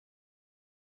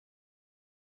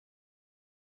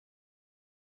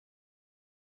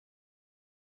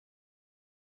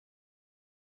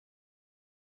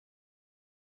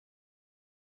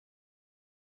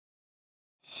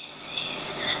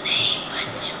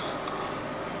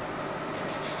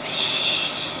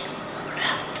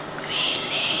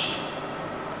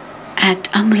At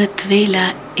Amrit Vela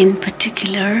in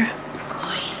particular,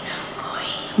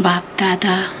 Bap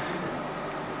Dada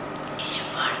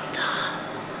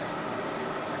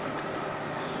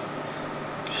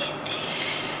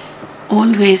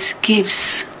always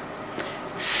gives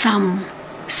some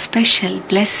special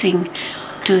blessing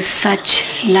to such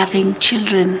loving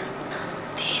children,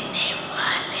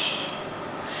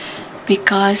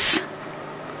 because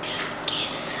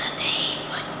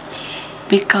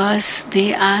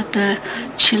they are the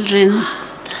children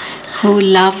who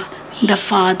love the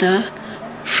Father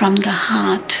from the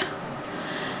heart,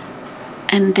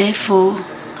 and therefore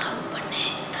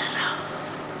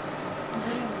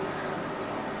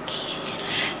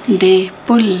they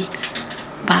pull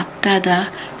Bap Dada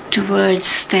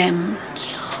towards them,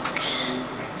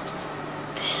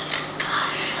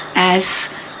 as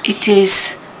it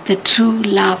is the true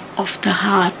love of the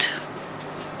heart.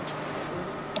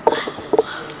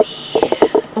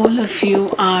 All of you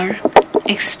are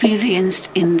experienced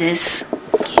in this.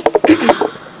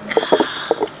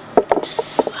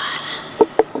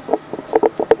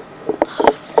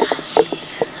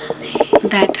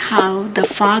 That how the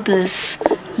Father's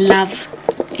love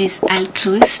is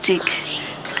altruistic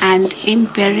and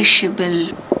imperishable,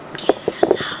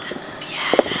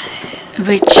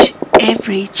 which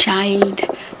every child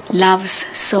loves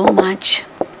so much.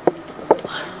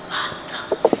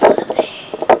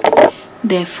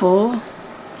 Therefore,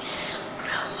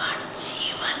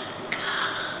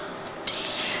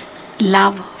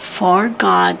 love for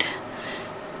God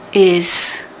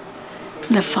is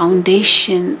the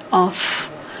foundation of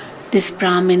this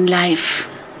Brahmin life,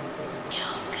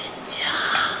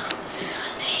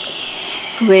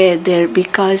 where there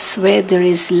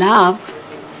is love,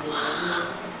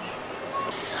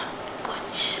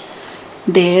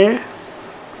 there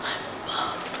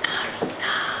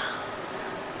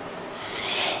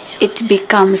it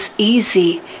becomes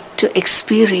easy to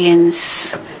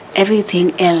experience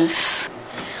everything else.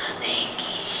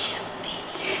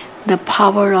 The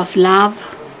power of love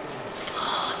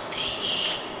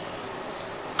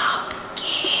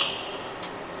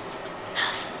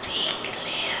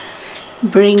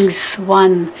brings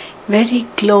one very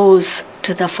close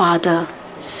to the Father.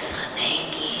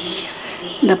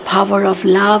 The power of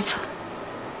love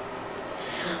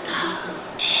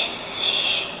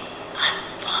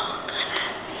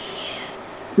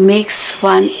makes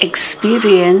one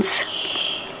experience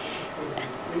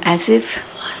as if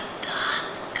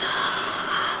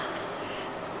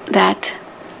that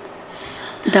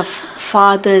the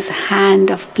Father's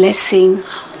hand of blessing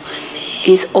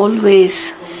is always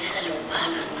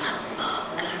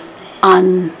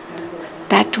on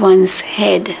that one's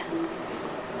head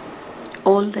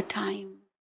all the time.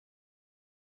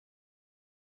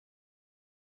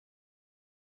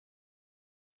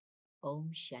 Om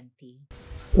Shanti.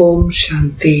 Om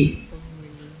Shanti.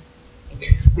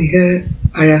 மிக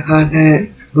அழகான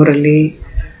முரளி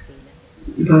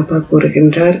பாபா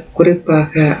கூறுகின்றார்.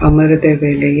 குறிப்பாக அமிர்த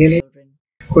வேளையில்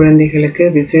குழந்தைகளுக்கு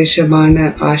விசேஷமான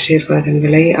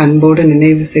ஆசீர்வாதங்களை அன்போடு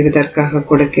நினைவு செய்வதற்காக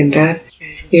கொடுக்கின்றார்.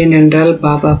 ஏனென்றால்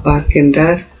பாபா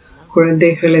பார்க்கின்றார்,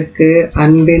 குழந்தைகளுக்கு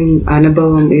அன்பின்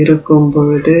அனுபவம் இருக்கும்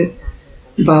பொழுது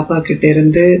பாபா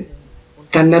கிட்டிருந்து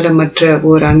தன்னலமற்ற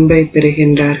ஓர் அன்பை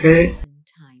பெறுகின்றார்கள்.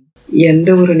 எந்த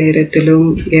ஒரு நேரத்திலும்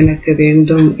எனக்கு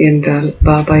வேண்டும் என்றால்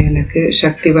பாபா எனக்கு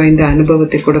சக்தி வாய்ந்த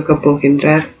அனுபவத்தை கொடுக்க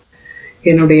போகின்றார்.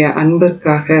 என்னுடைய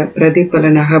அன்பிற்காக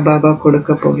பிரதிபலனாக பாபா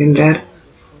கொடுக்க போகின்றார்.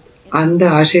 அந்த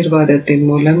ஆசீர்வாதத்தின்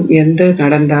மூலம் எந்த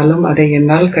நடந்தாலும் அதை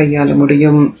என்னால் கையாள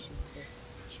முடியும்.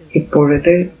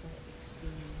 இப்பொழுது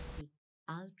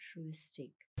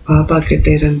பாபா கிட்ட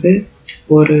இருந்து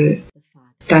ஒரு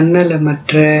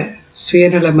தன்னலமற்ற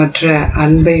சுயநலமற்ற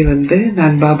அன்பை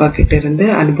நான் பாபா கிட்ட இருந்து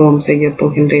அனுபவம் செய்ய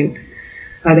போகின்றேன்.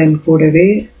 அதன் கூடவே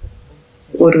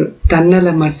ஒரு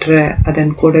தன்னலமற்ற,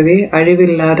 அதன் கூடவே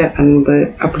அழிவில்லாத அன்பு.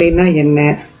 அப்படின்னா என்ன?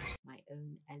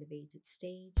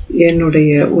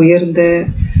 என்னுடைய உயர்ந்த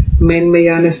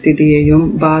மேன்மையான ஸ்திதியையும்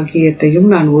பாக்கியத்தையும்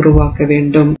நான் உருவாக்க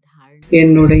வேண்டும்.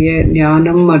 என்னுடைய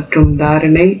ஞானம் மற்றும்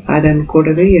தாரணை, அதன்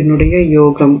கூடவே என்னுடைய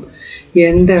யோகம்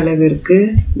எந்த அளவிற்கு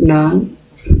நான்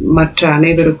மற்ற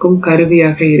அனைவருக்கும்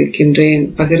கருவியாக இருக்கின்றேன்,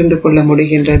 பகிர்ந்து கொள்ள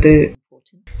முடிகின்றது.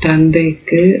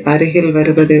 தந்தைக்கு அருகில்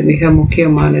வருவது மிக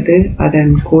முக்கியமானது.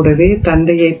 அதன் கூடவே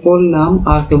தந்தையை போல் நாம்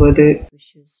ஆகுவது.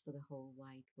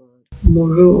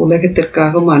 முழு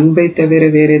உலகத்திற்காகவும் அன்பை தவிர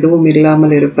வேறு எதுவும்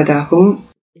இல்லாமல் இருப்பதாகும்.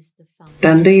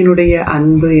 தந்தையினுடைய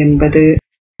அன்பு என்பது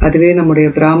அதுவே நம்முடைய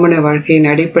பிராமண வாழ்க்கையின்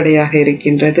அடிப்படையாக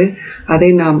இருக்கின்றது. அதை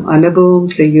நாம் அனுபவம்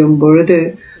செய்யும் பொழுது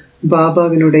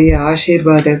பாபாவினுடைய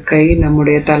ஆசீர்வாத கை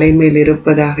நம்முடைய தலைமையில்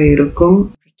இருப்பதாக இருக்கும்.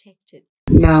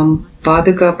 நாம்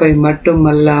பாதுகாப்பை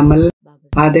மட்டுமல்லாமல்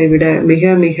அதைவிட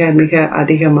மிக மிக மிக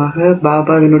அதிகமாக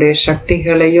பாபாவினுடைய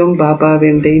சக்திகளையும்,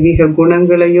 பாபாவின் தெய்வீக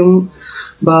குணங்களையும்,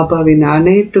 பாபாவின்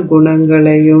அனைத்து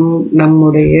குணங்களையும்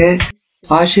நம்முடைய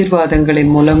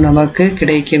ஆசீர்வாதங்களின் மூலம் நமக்கு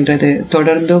கிடைக்கின்றது.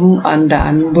 தொடர்ந்தும் அந்த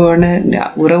அன்பான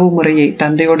உறவு முறையை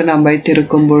தந்தையோடு நாம்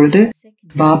வைத்திருக்கும் பொழுது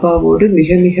பாபாவோடு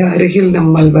மிக மிக அருகில்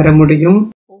நம்மால் வர முடியும்.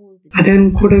 அதன்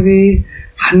கூடவே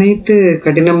அனைத்து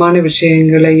கடினமான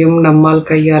விஷயங்களையும் நம்மால்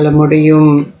கையாள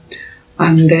முடியும்.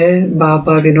 அந்த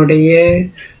பாபாவினுடைய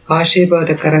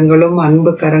ஆசீர்வாத கரங்களும்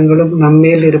அன்பு கரங்களும்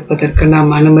நம்மேல் இருப்பதற்கு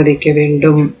நாம் அனுமதிக்க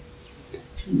வேண்டும்.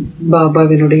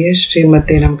 பாபாவினுடைய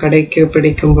ஸ்ரீமத்தை நாம்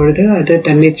கடைபிடிக்கும் பொழுது அது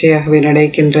தன்னிச்சையாகவே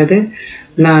நடக்கின்றது.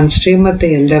 நான் ஸ்ரீமத்தை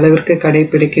எந்த அளவிற்கு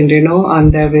கடைபிடிக்கின்றேனோ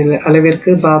அந்த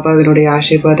அளவிற்கு பாபாவினுடைய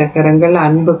ஆசீர்வாத கரங்கள்,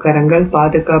 அன்பு கரங்கள்,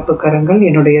 பாதுகாப்பு கரங்கள்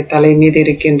என்னுடைய தலை மீது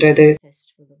இருக்கின்றது.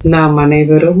 நாம்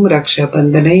அனைவரும் ரக்ஷா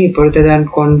பந்தனை இப்பொழுதுதான்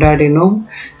கொண்டாடினோம்.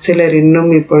 சிலர்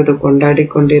இன்னும் இப்பொழுது கொண்டாடி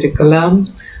கொண்டிருக்கலாம்.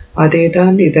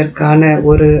 அதேதான் இதற்கான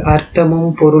ஒரு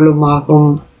அர்த்தமும்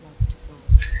பொருளுமாகும்.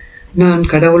 நான்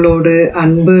கடவுளோடு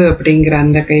அன்பு அப்படிங்கிற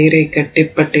அந்த கயிறை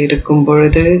கட்டிப்பட்டு இருக்கும்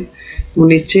பொழுது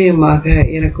நிச்சயமாக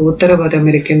எனக்கு உத்தரவாதம்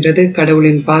இருக்கின்றது,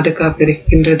 கடவுளின் பாதுகாப்பு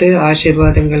இருக்கின்றது,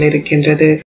 ஆசீர்வாதங்கள் இருக்கின்றது.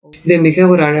 இது மிக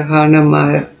ஒரு அழகான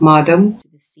மாதம்.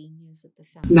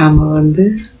 நாம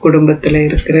குடும்பத்துல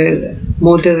இருக்கிற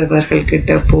மூத்தவர்கள்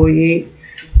கிட்ட போய்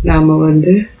நாம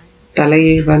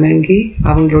தலையை வணங்கி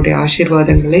அவங்களுடைய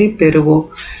ஆசீர்வாதங்களை பெறுவோம்.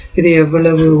 இது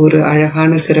எவ்வளவு ஒரு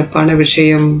அழகான சிறப்பான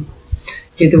விஷயம்.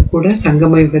 இது கூட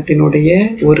சங்கம யுகத்தினுடைய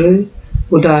ஒரு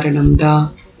உதாரணம்தான்,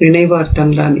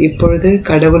 நினைவார்த்தம் தான். இப்பொழுது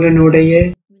கடவுளினுடைய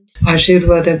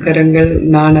ஆசீர்வாத கரங்கள்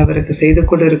நான் அவருக்கு செய்து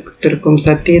கொடுத்திருக்கும்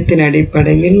சத்தியத்தின்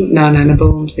அடிப்படையில் நான்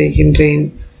அனுபவம் செய்கின்றேன்.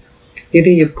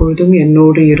 இது எப்பொழுதும்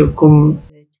என்னோடு இருக்கும்.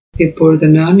 இப்பொழுது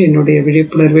நான் என்னுடைய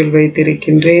விழிப்புணர்வில்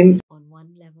வைத்திருக்கின்றேன்.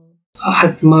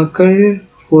 ஆத்மாக்கள்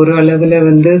ஒரு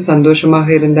அளவுல சந்தோஷமாக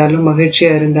இருந்தாலும் மகிழ்ச்சியா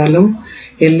இருந்தாலும்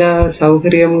எல்லா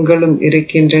சௌகரியங்களும்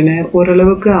இருக்கின்றன.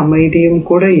 ஓரளவுக்கு அமைதியும்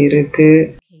கூட இருக்கு.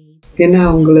 ஏன்னா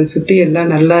அவங்கள சுத்தி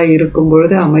எல்லாம் நல்லா இருக்கும்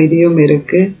பொழுது அமைதியும்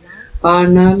இருக்கு.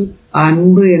 ஆனால்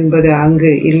அன்பு என்பது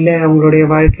அங்கு இல்லை அவங்களுடைய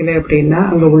வாழ்க்கையில அப்படின்னா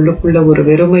அங்க உள்ளுக்குள்ள ஒரு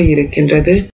வெறுமை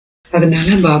இருக்கின்றது. அதனால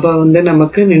பாபா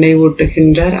நமக்கு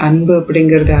நினைவூட்டுகின்றார், அன்பு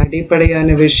அப்படிங்கிறது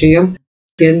அடிப்படையான விஷயம்.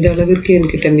 எந்த அளவிற்கு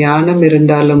என்கிட்ட ஞானம்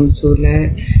இருந்தாலும் சூழ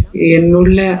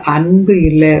என்னுள்ள அன்பு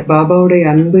இல்லை, பாபாவுடைய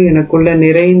அன்பு எனக்குள்ள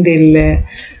நிறைந்து இல்லை,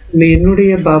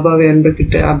 என்னுடைய பாபாவை அன்பு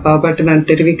கிட்ட பாபாட்ட நான்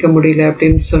தெரிவிக்க முடியல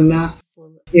அப்படின்னு சொன்னா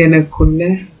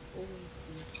எனக்குள்ள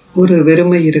ஒரு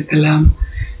வெறுமை இருக்கலாம்.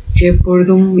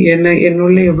 எப்பொழுதும்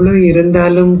என்னுள்ள எவ்வளவு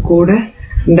இருந்தாலும் கூட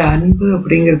இந்த அன்பு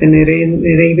அப்படிங்கிறது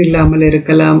நிறைவில்லாமல்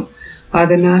இருக்கலாம்.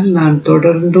 அதனால் நான்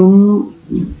தொடர்ந்தும்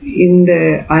இந்த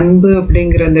அன்பு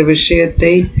அப்படிங்கிற அந்த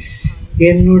விஷயத்தை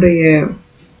என்னுடைய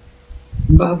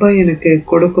பாபா எனக்கு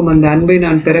கொடுக்கும் அந்த அன்பை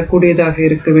நான் பெறக்கூடியதாக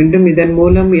இருக்க வேண்டும். இதன்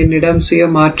மூலம் என்னிடம் சுய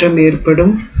மாற்றம்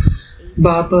ஏற்படும்.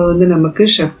 பாபா நமக்கு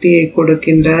சக்தியை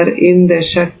கொடுக்கின்றார். இந்த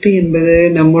சக்தி என்பது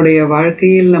நம்முடைய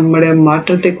வாழ்க்கையில் நம்முடைய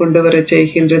மாற்றத்தை கொண்டு வர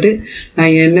செய்கின்றது.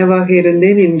 நான் என்னவாக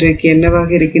இருந்தேன், இன்றைக்கு என்னவாக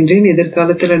இருக்கின்றேன்,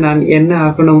 எதிர்காலத்துல நான் என்ன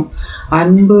ஆகணும்.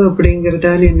 அன்பு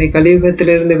அப்படிங்கிறதான் என்னை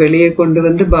கலியுகத்திலிருந்து வெளியே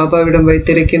கொண்டு பாபாவிடம்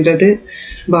வைத்திருக்கின்றது.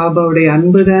 பாபாவுடைய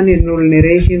அன்புதான் என்னுள்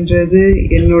நிறைகின்றது,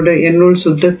 என்னுள்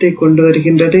சுத்தத்தை கொண்டு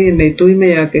வருகின்றது, என்னை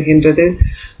தூய்மையாக்குகின்றது.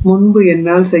 முன்பு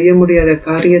என்னால் செய்ய முடியாத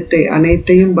காரியத்தை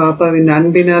அனைத்தையும் பாபாவின்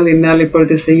அன்பினால் என்னால்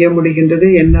இப்பொழுது செய்ய முடிகின்றது.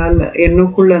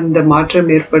 என்னுக்குள் அந்த மாற்றம்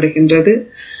ஏற்படுகின்றது.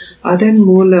 அதன்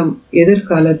மூலம்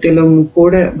எதிர்காலத்திலும்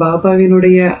கூட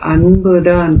பாபாவினுடைய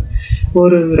அன்புதான்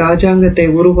ஒரு ராஜாங்கத்தை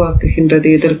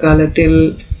உருவாக்குகின்றது எதிர்காலத்தில்.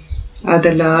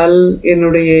 அதனால்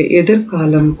என்னுடைய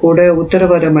எதிர்காலம் கூட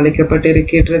உத்தரவாதம்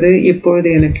அளிக்கப்பட்டிருக்கின்றது. இப்பொழுது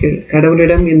எனக்கு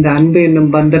கடவுளிடம் இந்த அன்பு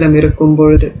என்னும் பந்தனம் இருக்கும்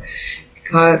பொழுது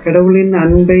கடவுளின்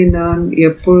அன்பை நான்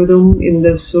எப்பொழுதும் இந்த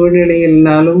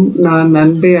சூழ்நிலையினாலும் நான்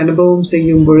அன்பை அனுபவம்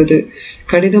செய்யும் பொழுது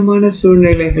கடினமான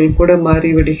சூழ்நிலைகள் கூட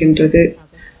மாறிவிடுகின்றது.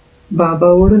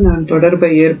 பாபாவோடு நான்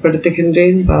தொடர்பை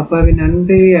ஏற்படுத்துகின்றேன், பாபாவின்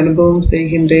அன்பை அனுபவம்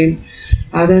செய்கின்றேன்.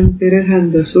 அதன் பிறகு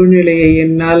அந்த சூழ்நிலையை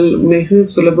என்னால் மிக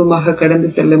சுலபமாக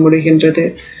கடந்து செல்ல முடிகின்றது.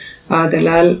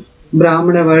 ஆதலால்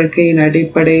பிராமண வாழ்க்கையின்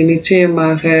அடிப்படை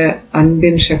நிச்சயமாக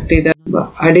அன்பின் சக்தி தான்.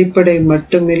 அடிப்படை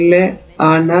மட்டுமில்லை,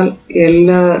 ஆனால்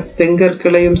எல்லா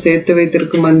செங்கற்களையும் சேர்த்து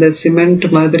வைத்திருக்கும் அந்த சிமெண்ட்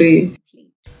மாதிரி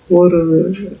ஒரு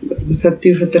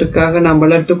சத்தியுகத்திற்காக நாம்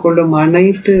வளர்த்து கொள்ளும்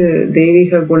அனைத்து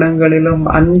தெய்வீக குணங்களிலும்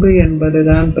அன்பு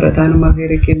என்பதுதான் பிரதானமாக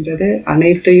இருக்கின்றது.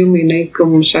 அனைத்தையும்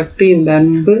இணைக்கும் சக்தி இந்த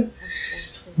அன்பு.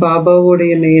 பாபாவோடு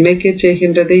என்னை இணைக்க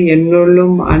செய்கின்றது.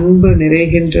 என்னுள்ளும் அன்பு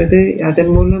நிறைகின்றது.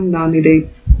 அதன் மூலம் நான் இதை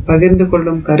பகிர்ந்து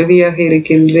கொள்ளும் கருவியாக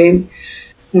இருக்கின்றேன்.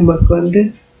 நமக்கு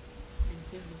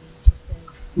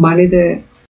மனித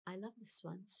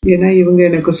ஏன்னா இவங்க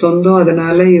எனக்கு சொந்தம்,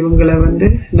 அதனால இவங்களை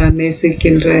நான்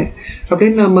நேசிக்கின்றேன்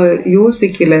அப்படின்னு நம்ம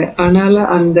யோசிக்கல. ஆனால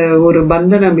அந்த ஒரு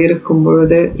பந்தனம் இருக்கும்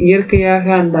பொழுது இயற்கையாக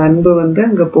அந்த அன்பு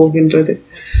அங்க போகின்றது.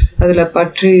 அதுல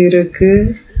பற்று இருக்கு,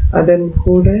 அதன்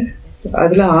கூட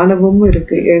அதுல ஆணவமும்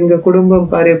இருக்கு. எங்க குடும்பம்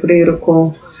பாரு எப்படி இருக்கும்,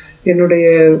 என்னுடைய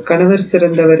கணவர்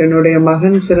சிறந்தவர், என்னுடைய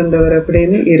மகன் சிறந்தவர்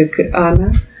அப்படின்னு இருக்கு. ஆனா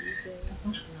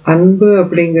அன்பு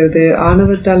அப்படிங்கிறது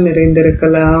ஆணவத்தால்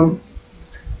நிறைந்திருக்கலாம்,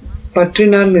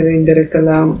 பற்றினால்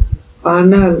நிறைந்திருக்கலாம்.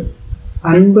 ஆனால்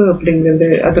அன்பு அப்படிங்கிறது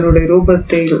அதனுடைய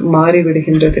ரூபத்தை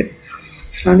மாறிவிடுகின்றது.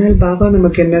 ஆனால் பாபா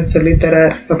நமக்கு என்ன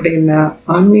சொல்லித்தரார் அப்படின்னா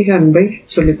ஆன்மீக அன்பை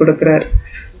சொல்லி கொடுக்கிறார்.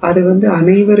 அது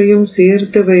அனைவரையும்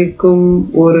சேர்த்து வைக்கும்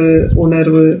ஒரு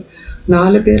உணர்வு.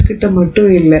 4 பேர்கிட்ட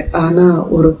மட்டும் இல்லை, ஆனா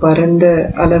ஒரு பரந்த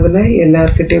அளவுல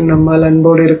எல்லார்கிட்டையும் நம்மால்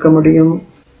அன்போடு இருக்க முடியும்.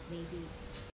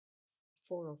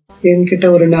 என்கிட்ட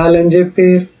ஒரு 4-5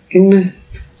 பேர்,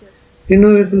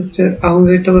 இன்னொரு சிஸ்டர் அவங்க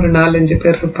கிட்ட ஒரு 4-5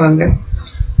 பேர் இருப்பாங்க.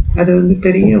 அது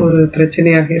பெரிய ஒரு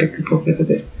பிரச்சனையாக இருக்க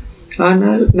போகிறது.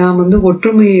 ஆனால் நாம்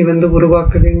ஒற்றுமையை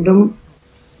உருவாக்க வேண்டும்.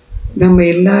 நம்ம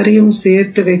எல்லாரையும்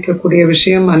சேர்த்து வைக்கக்கூடிய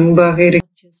விஷயம் அன்பாக இருக்கு.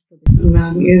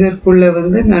 நான் இதற்குள்ள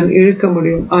நான் இழுக்க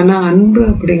முடியும். ஆனா அன்பு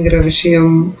அப்படிங்கிற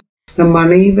விஷயம் நம்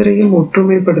அனைவரையும்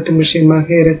ஒற்றுமைப்படுத்தும் விஷயமாக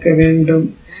இருக்க வேண்டும்.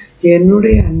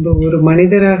 என்னுடைய அன்பு ஒரு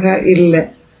மனிதராக இல்லை,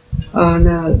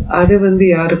 ஆனால் அது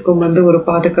யாருக்கும் ஒரு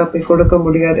பாதுகாப்பை கொடுக்க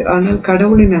முடியாது. ஆனால்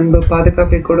கடவுளின் அன்பு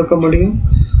பாதுகாப்பை கொடுக்க முடியும்.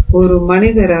 ஒரு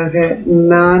மனிதராக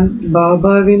நான்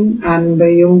பாபாவின்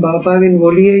அன்பையும் பாபாவின்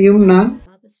ஒளியையும் நான்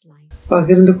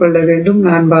பகிர்ந்து கொள்ள வேண்டும்.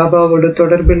 நான் பாபாவோடு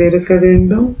தொடர்பில் இருக்க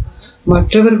வேண்டும்.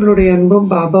 மற்றவர்களுடைய அன்பும்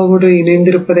பாபாவோடு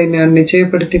இணைந்திருப்பதை நான்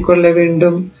நிச்சயப்படுத்திக் கொள்ள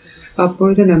வேண்டும்.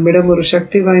 அப்பொழுது நம்மிடம் ஒரு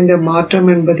சக்தி வாய்ந்த மாற்றம்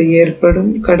என்பது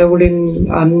ஏற்படும். கடவுளின்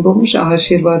அன்பும்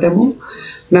ஆசீர்வாதமும்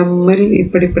நம்மில்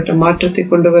இப்படிப்பட்ட மாற்றத்தை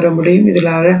கொண்டு வர முடியும். இதில்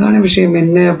அழகான விஷயம்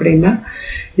என்ன அப்படின்னா,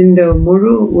 இந்த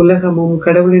முழு உலகமும்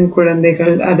கடவுளின்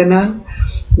குழந்தைகள். அதனால்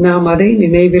நாம் அதை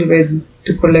நினைவில்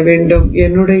வைத்து கொள்ள வேண்டும்.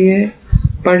 என்னுடைய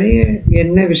பழைய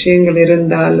என்ன விஷயங்கள்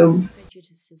இருந்தாலும்,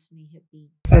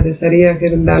 அது சரியாக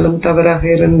இருந்தாலும் தவறாக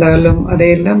இருந்தாலும்,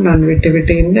 அதையெல்லாம் நான்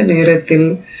விட்டுவிட்டு இந்த நேரத்தில்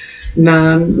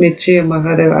நான் நிச்சயமாக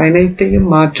அதை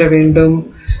அனைத்தையும் மாற்ற வேண்டும்.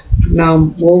 நாம்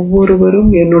ஒவ்வொருவரும்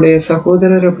என்னுடைய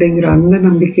சகோதரர் அப்படிங்கிற அந்த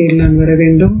நம்பிக்கையில் நான் வர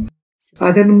வேண்டும்.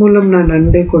 அதன் மூலம் நான்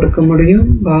அன்பை கொடுக்க முடியும்.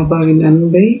 பாபாவின்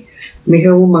அன்பை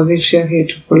மிகவும் மகிழ்ச்சியாக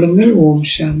ஏற்றுக்கொள்ளுங்கள். ஓம்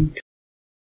சாந்தி.